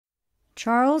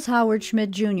Charles Howard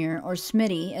Schmid Jr., or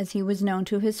Smitty as he was known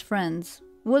to his friends,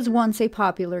 was once a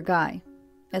popular guy,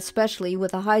 especially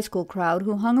with a high school crowd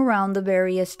who hung around the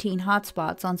various teen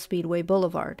hotspots on Speedway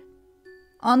Boulevard.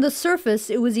 On the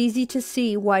surface, it was easy to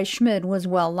see why Schmid was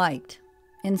well liked,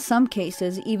 in some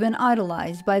cases even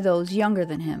idolized by those younger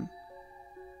than him.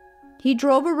 He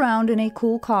drove around in a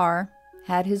cool car,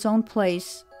 had his own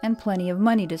place, and plenty of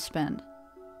money to spend.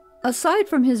 Aside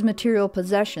from his material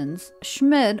possessions,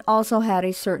 Schmid also had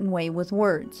a certain way with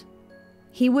words.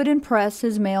 He would impress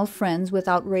his male friends with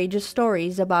outrageous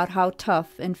stories about how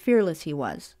tough and fearless he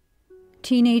was.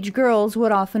 Teenage girls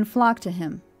would often flock to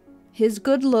him. His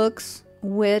good looks,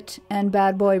 wit, and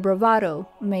bad boy bravado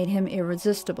made him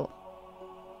irresistible.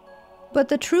 But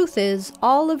the truth is,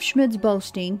 all of Schmid's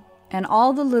boasting and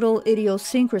all the little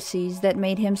idiosyncrasies that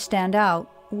made him stand out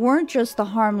weren't just the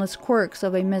harmless quirks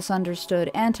of a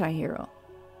misunderstood anti-hero.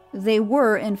 They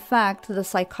were, in fact, the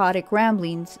psychotic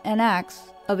ramblings and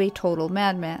acts of a total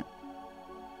madman.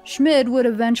 Schmid would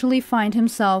eventually find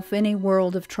himself in a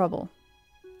world of trouble.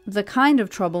 The kind of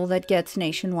trouble that gets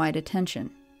nationwide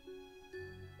attention.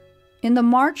 In the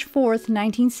March 4th,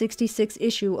 1966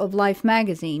 issue of Life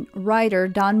magazine, writer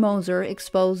Don Moser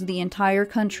exposed the entire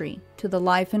country to the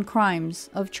life and crimes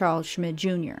of Charles Schmid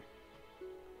Jr.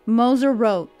 Moser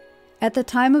wrote, "At the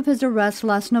time of his arrest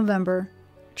last November,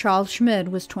 Charles Schmid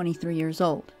was 23 years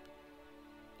old.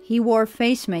 He wore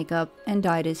face makeup and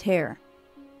dyed his hair.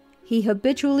 He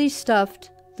habitually stuffed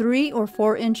 3 or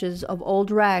 4 inches of old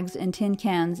rags and tin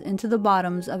cans into the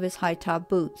bottoms of his high-top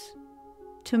boots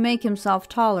to make himself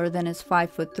taller than his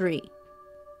 5'3",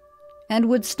 and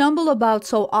would stumble about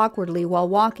so awkwardly while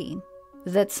walking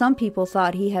that some people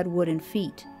thought he had wooden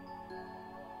feet.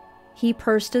 He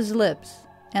pursed his lips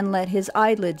and let his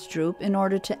eyelids droop in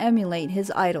order to emulate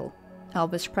his idol,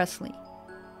 Elvis Presley.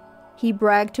 He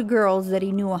bragged to girls that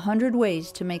he knew 100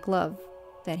 ways to make love,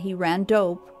 that he ran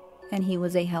dope, and he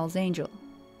was a Hell's Angel."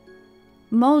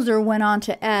 Moser went on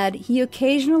to add he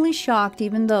occasionally shocked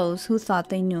even those who thought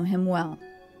they knew him well.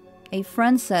 A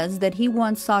friend says that he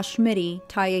once saw Schmitty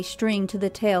tie a string to the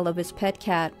tail of his pet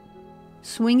cat,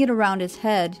 swing it around his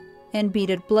head, and beat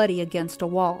it bloody against a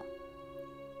wall.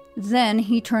 Then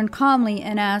he turned calmly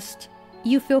and asked,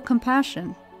 "You feel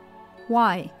compassion.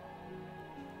 Why?"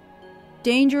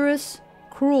 Dangerous,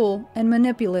 cruel, and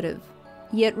manipulative,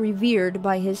 yet revered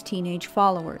by his teenage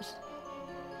followers.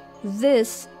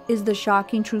 This is the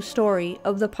shocking true story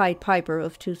of the Pied Piper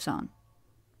of Tucson.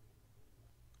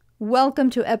 Welcome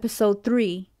to episode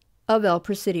 3 of El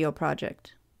Presidio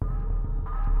Project.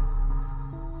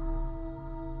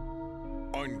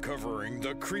 Uncovering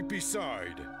the creepy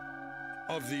side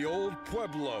of the old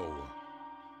Pueblo.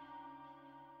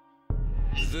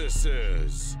 This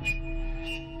is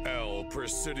El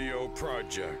Presidio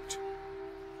Project.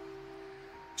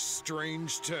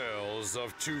 Strange Tales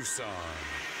of Tucson.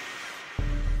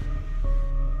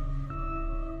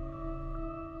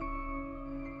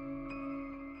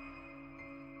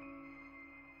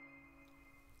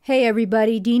 Hey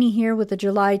everybody, Deanie here with the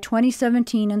July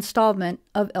 2017 installment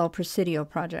of El Presidio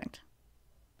Project.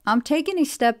 I'm taking a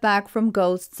step back from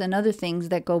ghosts and other things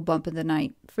that go bump in the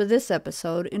night for this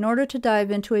episode in order to dive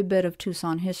into a bit of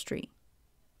Tucson history.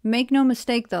 Make no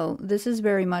mistake though, this is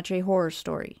very much a horror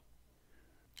story.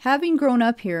 Having grown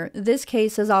up here, this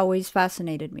case has always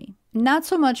fascinated me. Not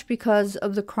so much because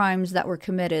of the crimes that were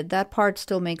committed, that part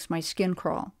still makes my skin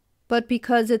crawl, but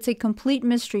because it's a complete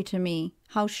mystery to me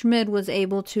how Schmid was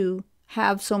able to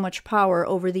have so much power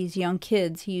over these young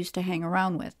kids he used to hang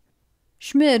around with.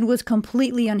 Schmid was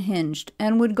completely unhinged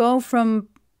and would go from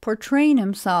portraying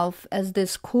himself as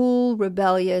this cool,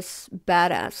 rebellious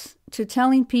badass to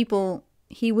telling people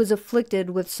he was afflicted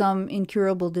with some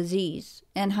incurable disease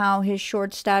and how his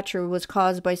short stature was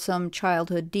caused by some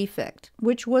childhood defect,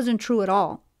 which wasn't true at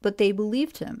all, but they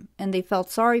believed him and they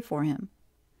felt sorry for him.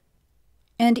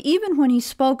 And even when he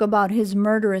spoke about his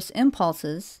murderous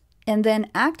impulses and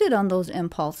then acted on those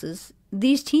impulses,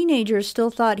 these teenagers still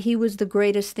thought he was the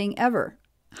greatest thing ever.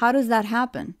 How does that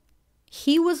happen?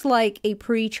 He was like a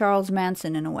pre-Charles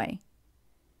Manson in a way.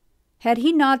 Had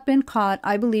he not been caught,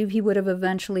 I believe he would have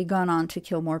eventually gone on to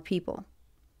kill more people.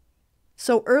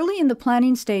 So early in the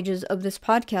planning stages of this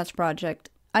podcast project,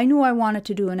 I knew I wanted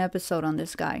to do an episode on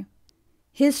this guy.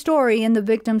 His story and the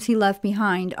victims he left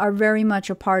behind are very much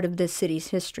a part of this city's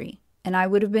history, and I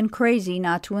would have been crazy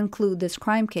not to include this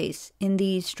crime case in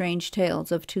these strange tales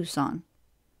of Tucson.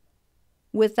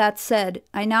 With that said,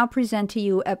 I now present to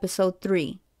you episode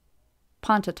 3,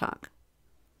 Pontatoc.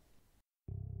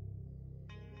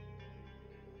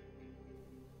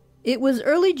 It was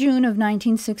early June of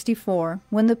 1964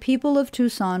 when the people of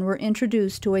Tucson were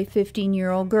introduced to a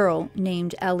 15-year-old girl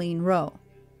named Eileen Rowe.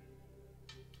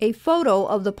 A photo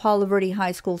of the Palo Verde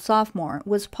High School sophomore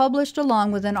was published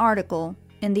along with an article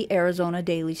in the Arizona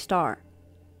Daily Star.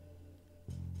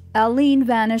 Eileen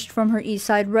vanished from her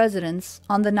Eastside residence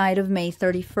on the night of May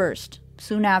 31st,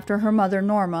 soon after her mother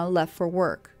Norma left for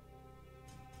work.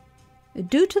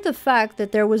 Due to the fact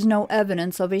that there was no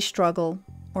evidence of a struggle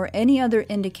or any other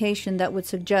indication that would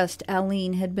suggest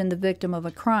Eileen had been the victim of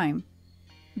a crime,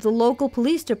 the local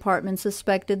police department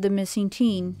suspected the missing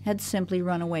teen had simply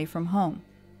run away from home.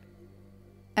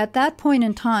 At that point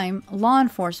in time, law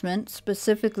enforcement,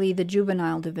 specifically the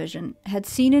Juvenile Division, had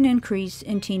seen an increase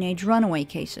in teenage runaway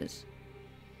cases.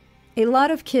 A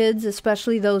lot of kids,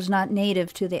 especially those not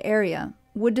native to the area,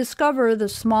 would discover the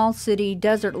small city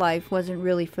desert life wasn't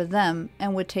really for them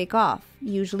and would take off,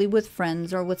 usually with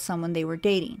friends or with someone they were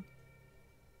dating.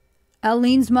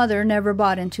 Eileen's mother never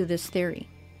bought into this theory.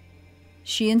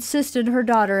 She insisted her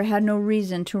daughter had no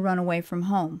reason to run away from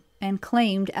home, and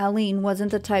claimed Eileen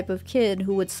wasn't the type of kid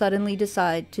who would suddenly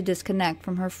decide to disconnect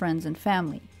from her friends and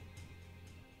family.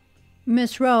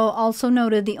 Miss Rowe also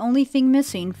noted the only thing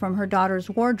missing from her daughter's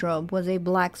wardrobe was a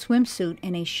black swimsuit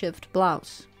and a shift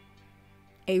blouse.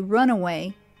 A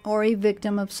runaway or a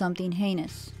victim of something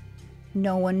heinous.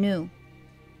 No one knew.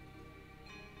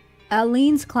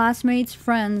 Eileen's classmates,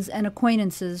 friends, and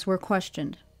acquaintances were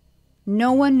questioned.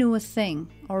 No one knew a thing,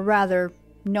 or rather,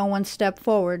 no one stepped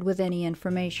forward with any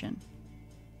information.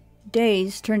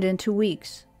 Days turned into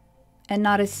weeks, and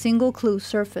not a single clue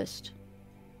surfaced.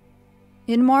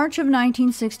 In March of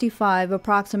 1965,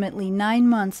 approximately 9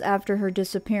 months after her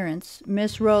disappearance,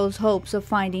 Miss Rowe's hopes of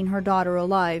finding her daughter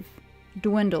alive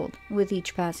dwindled with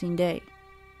each passing day.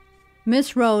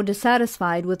 Miss Rowe,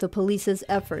 dissatisfied with the police's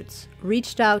efforts,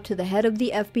 reached out to the head of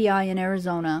the FBI in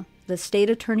Arizona, the state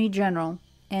attorney general,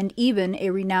 and even a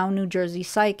renowned New Jersey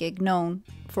psychic known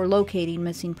for locating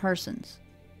missing persons.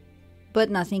 But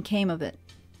nothing came of it.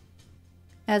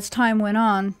 As time went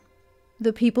on,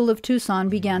 the people of Tucson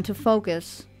began to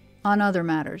focus on other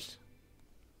matters.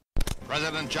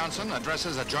 President Johnson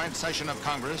addresses a joint session of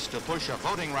Congress to push a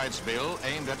voting rights bill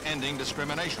aimed at ending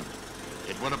discrimination.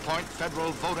 It would appoint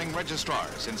federal voting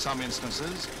registrars in some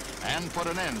instances and put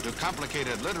an end to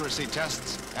complicated literacy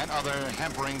tests and other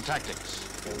hampering tactics.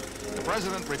 The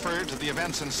president referred to the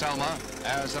events in Selma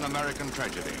as an American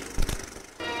tragedy.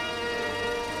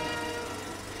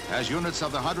 As units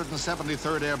of the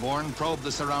 173rd Airborne probe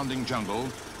the surrounding jungle,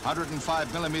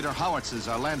 105mm howitzers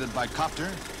are landed by copter,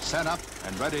 set up,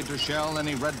 and ready to shell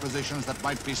any red positions that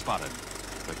might be spotted.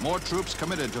 With more troops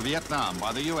committed to Vietnam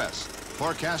by the U.S.,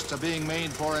 forecasts are being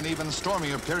made for an even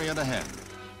stormier period ahead.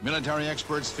 Military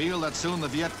experts feel that soon the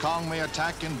Viet Cong may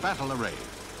attack in battle array,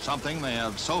 something they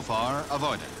have so far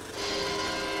avoided.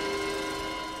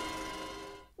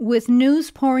 With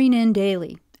news pouring in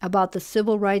daily about the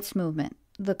civil rights movement,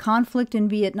 the conflict in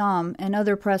Vietnam, and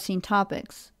other pressing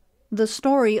topics, the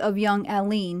story of young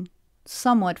Eileen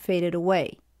somewhat faded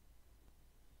away.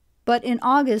 But in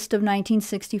August of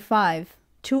 1965,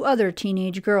 2 other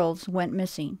teenage girls went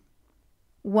missing.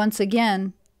 Once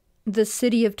again, the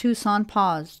city of Tucson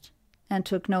paused and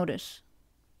took notice.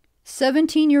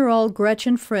 17-year-old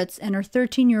Gretchen Fritz and her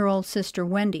 13-year-old sister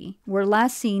Wendy were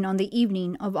last seen on the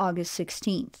evening of August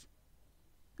 16th.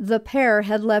 The pair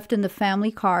had left in the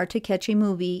family car to catch a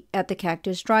movie at the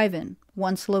Cactus Drive-In,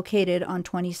 once located on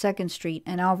 22nd Street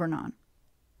and Alvernon.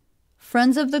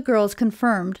 Friends of the girls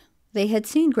confirmed they had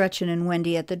seen Gretchen and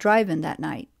Wendy at the drive-in that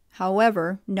night.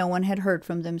 However, no one had heard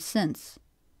from them since.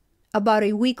 About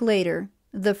a week later,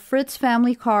 the Fritz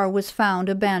family car was found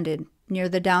abandoned near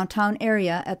the downtown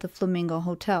area at the Flamingo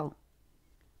Hotel.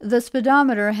 The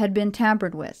speedometer had been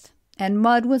tampered with, and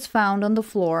mud was found on the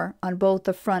floor on both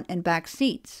the front and back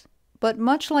seats. But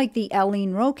much like the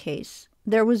Eileen Rowe case,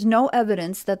 there was no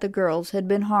evidence that the girls had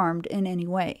been harmed in any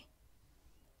way.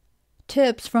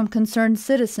 Tips from concerned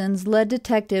citizens led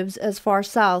detectives as far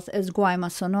south as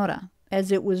Guaymas, Sonora,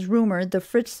 as it was rumored the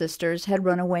Fritz sisters had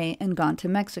run away and gone to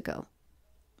Mexico.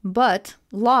 But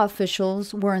law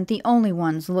officials weren't the only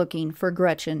ones looking for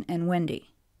Gretchen and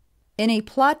Wendy. In a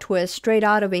plot twist straight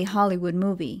out of a Hollywood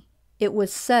movie, it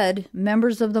was said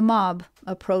members of the mob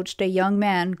approached a young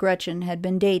man Gretchen had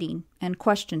been dating and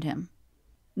questioned him.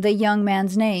 The young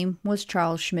man's name was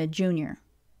Charles Schmid Jr.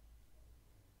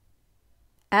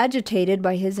 Agitated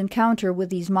by his encounter with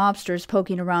these mobsters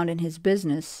poking around in his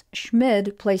business,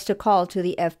 Schmid placed a call to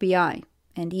the FBI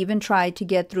and even tried to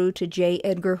get through to J.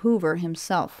 Edgar Hoover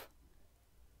himself.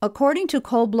 According to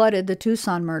Cold-Blooded: The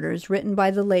Tucson Murders, written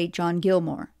by the late John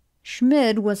Gilmore,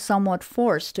 Schmid was somewhat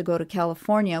forced to go to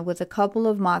California with a couple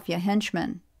of mafia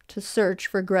henchmen to search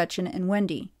for Gretchen and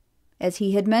Wendy, as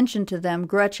he had mentioned to them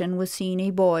Gretchen was seeing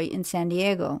a boy in San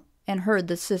Diego and heard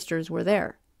the sisters were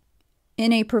there.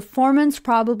 In a performance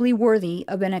probably worthy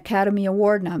of an Academy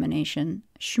Award nomination,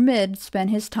 Schmid spent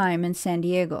his time in San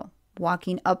Diego,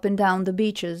 walking up and down the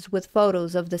beaches with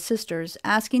photos of the sisters,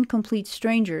 asking complete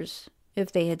strangers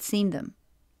if they had seen them,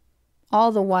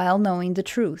 all the while knowing the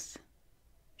truth.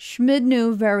 Schmid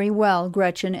knew very well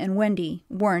Gretchen and Wendy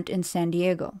weren't in San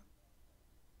Diego.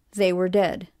 They were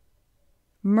dead,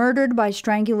 murdered by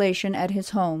strangulation at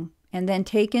his home, and then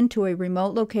taken to a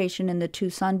remote location in the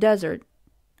Tucson desert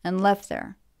and left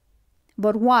there.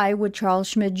 But why would Charles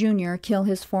Schmid Jr. kill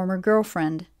his former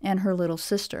girlfriend and her little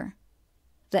sister?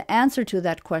 The answer to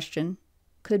that question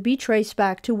could be traced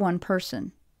back to one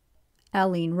person,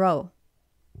 Aline Rowe.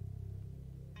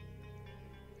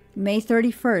 May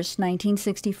 31st,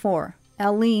 1964,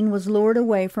 Aline was lured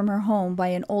away from her home by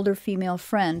an older female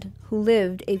friend who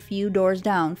lived a few doors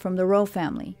down from the Rowe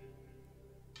family.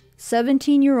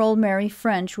 17-year-old Mary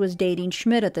French was dating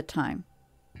Schmid at the time,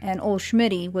 and old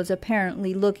Schmidty was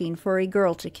apparently looking for a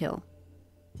girl to kill.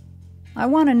 "I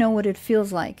want to know what it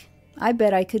feels like. I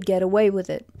bet I could get away with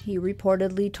it," he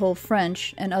reportedly told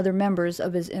French and other members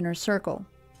of his inner circle.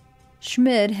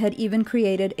 Schmid had even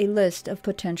created a list of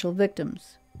potential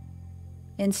victims.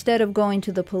 Instead of going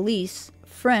to the police,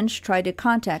 French tried to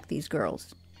contact these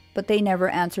girls, but they never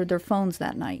answered their phones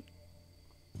that night.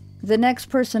 The next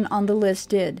person on the list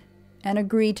did, and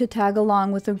agreed to tag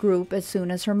along with the group as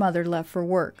soon as her mother left for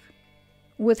work.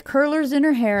 With curlers in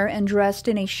her hair and dressed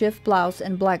in a shift blouse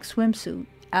and black swimsuit,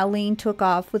 Aline took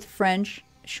off with French,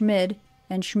 Schmid,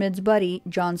 and Schmid's buddy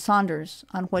John Saunders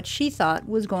on what she thought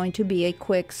was going to be a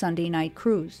quick Sunday night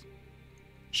cruise.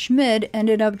 Schmid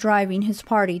ended up driving his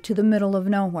party to the middle of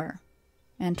nowhere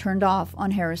and turned off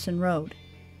on Harrison Road.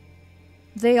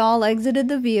 They all exited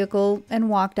the vehicle and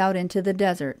walked out into the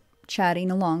desert,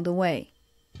 chatting along the way.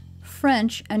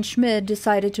 French and Schmid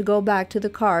decided to go back to the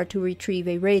car to retrieve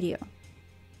a radio.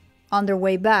 On their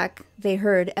way back, they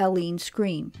heard Aline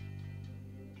scream.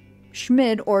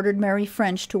 Schmid ordered Mary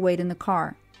French to wait in the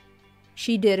car.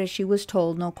 She did as she was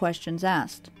told, no questions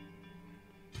asked.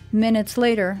 Minutes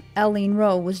later, Aline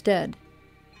Rowe was dead.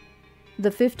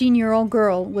 The 15-year-old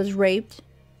girl was raped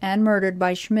and murdered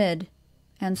by Schmid,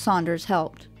 and Saunders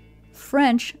helped.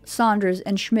 French, Saunders,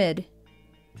 and Schmid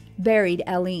buried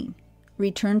Aline,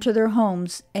 returned to their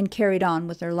homes, and carried on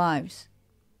with their lives.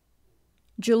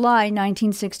 July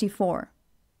 1964.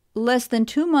 Less than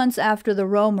 2 months after the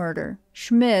Rowe murder,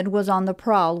 Schmid was on the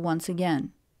prowl once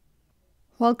again.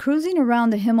 While cruising around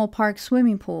the Himmel Park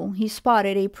swimming pool, he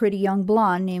spotted a pretty young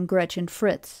blonde named Gretchen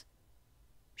Fritz.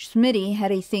 Schmidty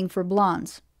had a thing for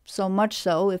blondes, so much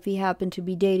so if he happened to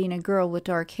be dating a girl with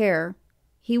dark hair,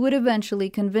 he would eventually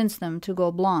convince them to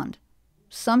go blonde.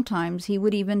 Sometimes he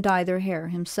would even dye their hair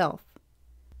himself.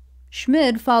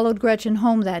 Schmid followed Gretchen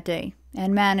home that day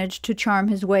and managed to charm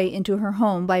his way into her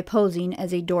home by posing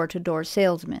as a door-to-door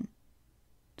salesman.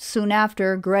 Soon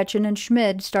after, Gretchen and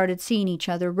Schmid started seeing each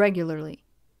other regularly.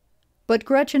 But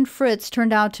Gretchen Fritz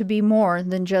turned out to be more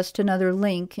than just another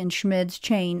link in Schmid's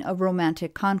chain of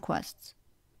romantic conquests.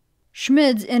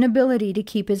 Schmid's inability to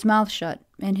keep his mouth shut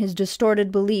and his distorted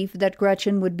belief that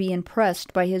Gretchen would be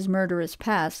impressed by his murderous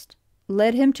past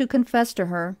led him to confess to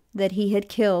her that he had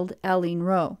killed Aline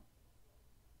Rowe.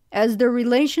 As their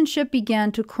relationship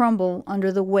began to crumble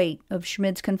under the weight of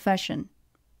Schmid's confession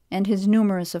and his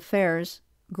numerous affairs,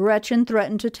 Gretchen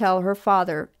threatened to tell her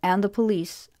father and the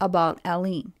police about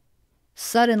Aline.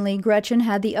 Suddenly, Gretchen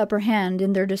had the upper hand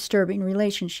in their disturbing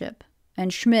relationship,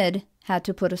 and Schmid had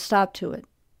to put a stop to it.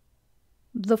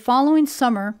 The following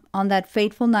summer, on that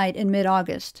fateful night in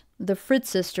mid-August, the Fritz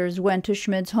sisters went to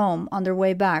Schmid's home on their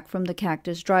way back from the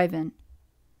Cactus Drive-In.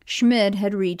 Schmid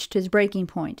had reached his breaking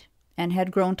point and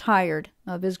had grown tired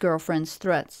of his girlfriend's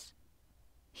threats.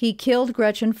 He killed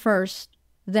Gretchen first,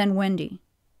 then Wendy.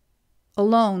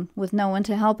 Alone, with no one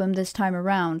to help him this time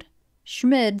around,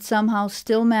 Schmid somehow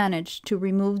still managed to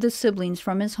remove the siblings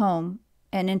from his home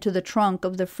and into the trunk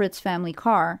of the Fritz family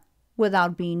car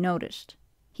without being noticed.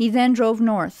 He then drove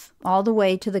north, all the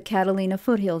way to the Catalina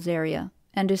foothills area,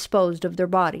 and disposed of their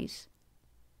bodies.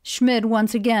 Schmid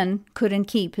once again couldn't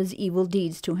keep his evil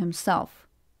deeds to himself.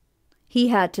 He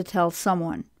had to tell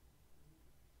someone.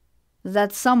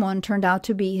 That someone turned out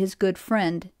to be his good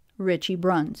friend, Richie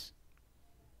Bruns.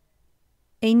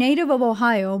 A native of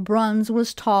Ohio, Bruns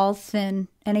was tall, thin,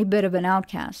 and a bit of an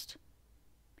outcast.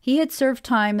 He had served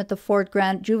time at the Fort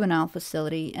Grant juvenile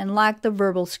facility and lacked the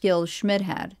verbal skills Schmid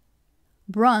had.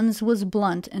 Bruns was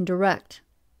blunt and direct.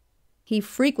 He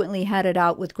frequently had it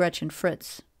out with Gretchen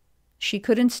Fritz. She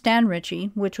couldn't stand Richie,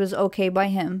 which was okay by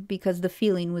him because the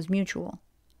feeling was mutual.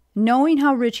 Knowing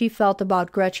how Richie felt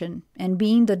about Gretchen, and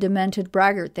being the demented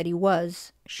braggart that he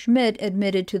was, Schmid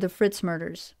admitted to the Fritz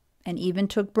murders, and even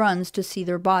took Bruns to see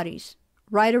their bodies,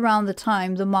 right around the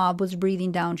time the mob was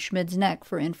breathing down Schmid's neck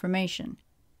for information.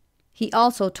 He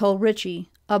also told Richie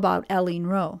about Eileen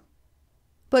Rowe.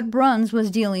 But Bruns was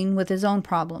dealing with his own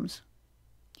problems.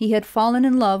 He had fallen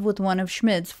in love with one of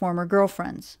Schmid's former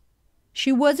girlfriends.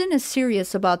 She wasn't as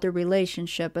serious about their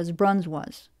relationship as Bruns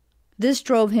was. This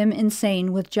drove him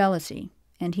insane with jealousy,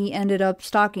 and he ended up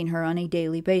stalking her on a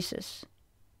daily basis.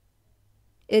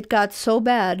 It got so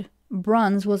bad,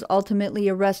 Bruns was ultimately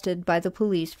arrested by the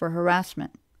police for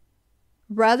harassment.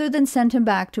 Rather than send him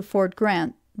back to Fort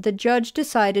Grant, the judge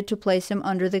decided to place him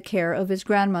under the care of his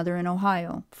grandmother in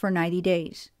Ohio for 90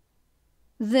 days.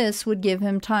 This would give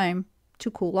him time to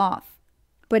cool off.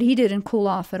 But he didn't cool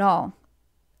off at all.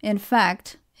 In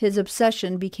fact, his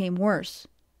obsession became worse.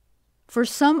 For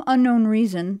some unknown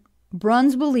reason,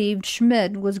 Bruns believed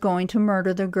Schmid was going to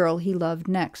murder the girl he loved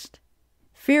next.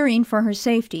 Fearing for her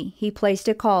safety, he placed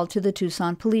a call to the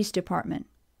Tucson Police Department.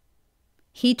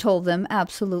 He told them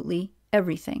absolutely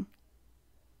everything.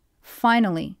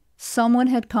 Finally, someone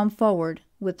had come forward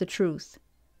with the truth.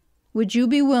 "Would you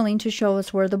be willing to show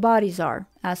us where the bodies are?"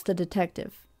 asked the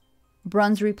detective.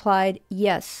 Bruns replied,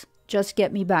 "Yes, just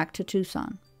get me back to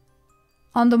Tucson."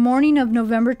 On the morning of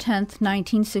November 10th,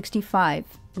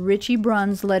 1965, Richie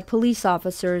Bruns led police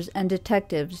officers and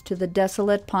detectives to the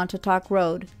desolate Pontatoc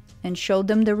Road and showed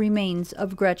them the remains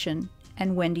of Gretchen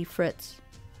and Wendy Fritz.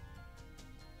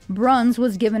 Bruns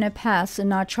was given a pass and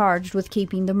not charged with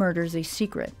keeping the murders a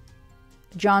secret.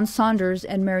 John Saunders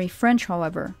and Mary French,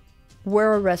 however,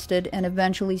 were arrested and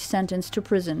eventually sentenced to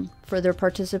prison for their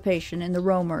participation in the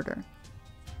Rowe murder.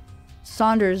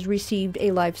 Saunders received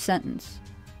a life sentence,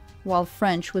 while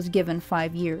French was given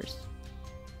 5 years.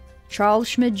 Charles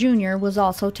Schmid Jr. was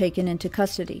also taken into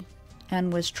custody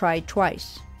and was tried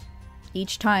twice,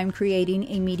 each time creating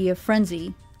a media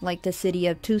frenzy like the city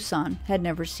of Tucson had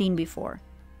never seen before.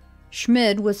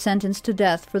 Schmid was sentenced to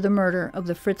death for the murder of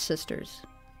the Fritz sisters.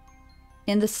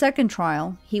 In the second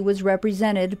trial, he was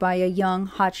represented by a young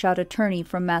hotshot attorney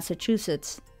from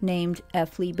Massachusetts named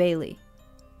F. Lee Bailey.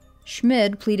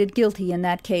 Schmid pleaded guilty in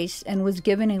that case and was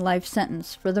given a life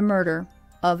sentence for the murder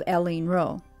of Eileen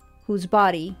Rowe, whose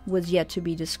body was yet to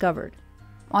be discovered.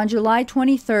 On July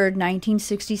 23,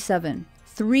 1967,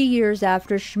 3 years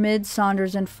after Schmid,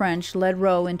 Saunders, and French led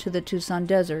Rowe into the Tucson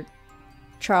desert,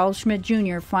 Charles Schmid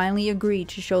Jr. finally agreed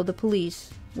to show the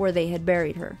police where they had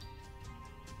buried her.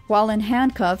 While in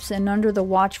handcuffs and under the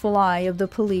watchful eye of the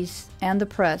police and the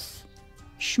press,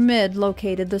 Schmid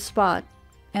located the spot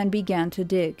and began to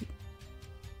dig.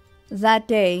 That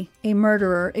day, a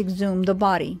murderer exhumed the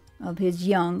body of his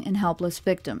young and helpless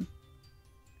victim.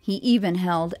 He even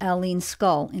held Eileen's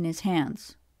skull in his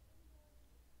hands.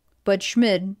 But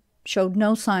Schmid showed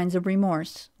no signs of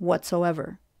remorse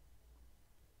whatsoever.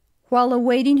 While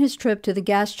awaiting his trip to the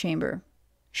gas chamber,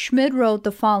 Schmid wrote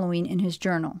the following in his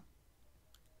journal.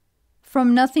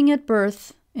 "From nothing at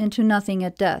birth into nothing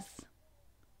at death.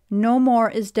 No more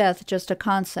is death just a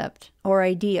concept, or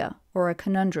idea, or a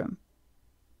conundrum.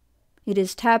 It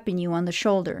is tapping you on the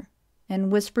shoulder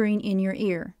and whispering in your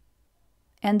ear,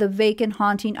 and the vacant,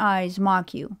 haunting eyes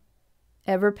mock you,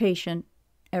 ever patient,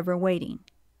 ever waiting."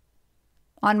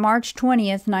 On March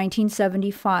 20th,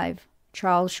 1975,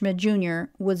 Charles Schmid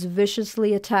Jr. was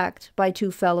viciously attacked by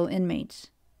 2 fellow inmates.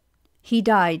 He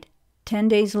died 10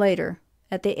 days later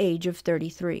at the age of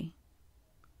 33.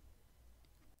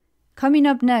 Coming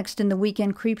up next in the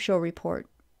Weekend Creepshow Report,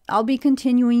 I'll be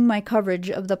continuing my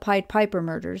coverage of the Pied Piper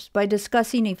murders by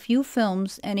discussing a few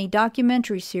films and a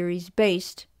documentary series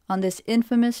based on this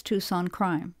infamous Tucson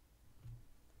crime.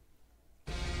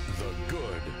 The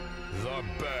good, the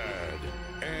bad,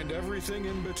 and everything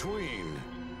in between.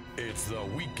 It's the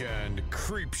Weekend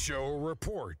Creepshow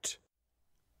Report.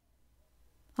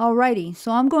 Alrighty,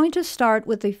 so I'm going to start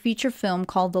with a feature film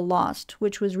called The Lost,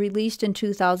 which was released in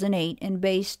 2008 and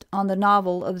based on the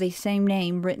novel of the same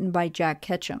name written by Jack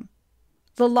Ketchum.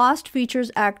 The Lost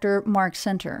features actor Mark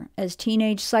Center as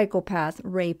teenage psychopath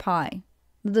Ray Pye.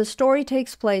 The story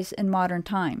takes place in modern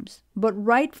times, but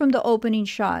right from the opening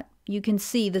shot, you can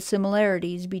see the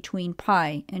similarities between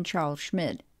Pye and Charles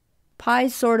Schmid.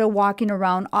 Pye's sort of walking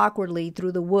around awkwardly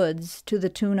through the woods to the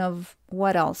tune of,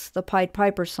 what else, the Pied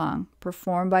Piper song,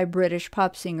 performed by British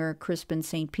pop singer Crispin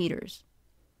St. Peters.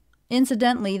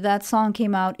 Incidentally, that song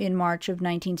came out in March of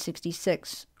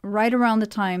 1966, right around the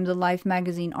time the Life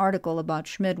magazine article about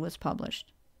Schmid was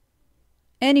published.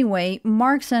 Anyway,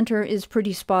 Mark Center is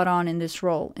pretty spot on in this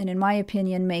role, and in my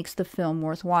opinion makes the film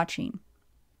worth watching.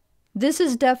 This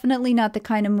is definitely not the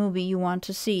kind of movie you want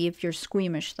to see if you're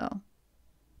squeamish, though.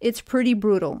 It's pretty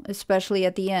brutal, especially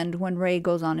at the end when Ray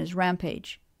goes on his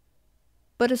rampage.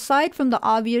 But aside from the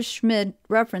obvious Schmid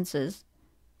references,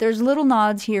 there's little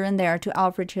nods here and there to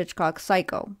Alfred Hitchcock's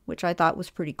Psycho, which I thought was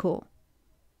pretty cool.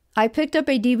 I picked up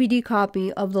a DVD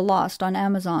copy of The Lost on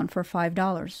Amazon for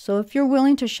 $5, so if you're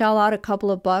willing to shell out a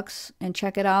couple of bucks and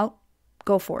check it out,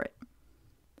 go for it.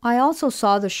 I also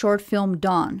saw the short film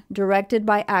Dawn, directed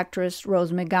by actress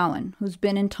Rose McGowan, who's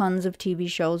been in tons of TV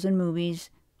shows and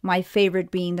movies, my favorite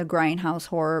being the grindhouse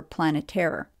horror Planet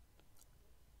Terror.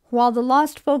 While The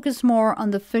Lost focused more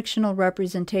on the fictional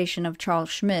representation of Charles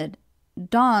Schmid,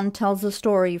 Dawn tells the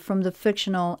story from the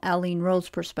fictional Aline Rose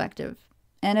perspective,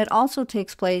 and it also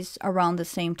takes place around the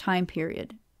same time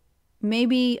period,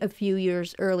 maybe a few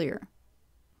years earlier.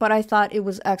 But I thought it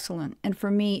was excellent, and for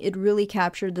me it really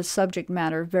captured the subject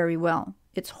matter very well.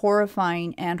 It's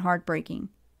horrifying and heartbreaking.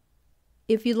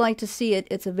 If you'd like to see it,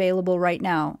 it's available right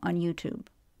now on YouTube.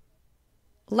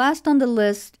 Last on the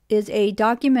list is a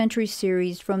documentary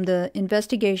series from the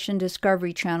Investigation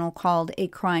Discovery Channel called A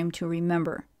Crime to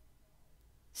Remember.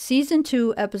 Season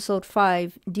 2, Episode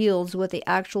 5 deals with the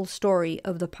actual story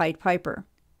of the Pied Piper,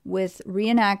 with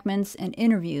reenactments and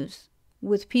interviews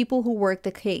with people who worked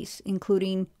the case,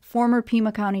 including former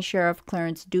Pima County Sheriff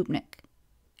Clarence Dupnick.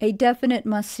 A definite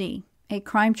must-see. A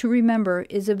Crime to Remember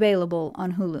is available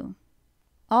on Hulu.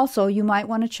 Also, you might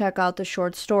want to check out the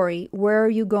short story, Where Are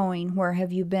You Going, Where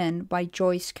Have You Been, by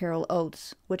Joyce Carol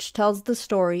Oates, which tells the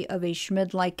story of a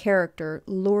Schmid-like character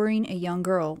luring a young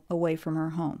girl away from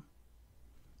her home.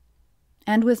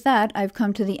 And with that, I've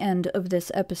come to the end of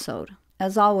this episode.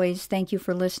 As always, thank you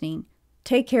for listening.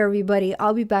 Take care, everybody.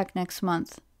 I'll be back next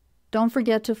month. Don't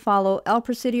forget to follow El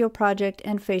Presidio Project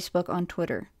and Facebook on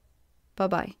Twitter.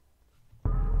 Bye-bye.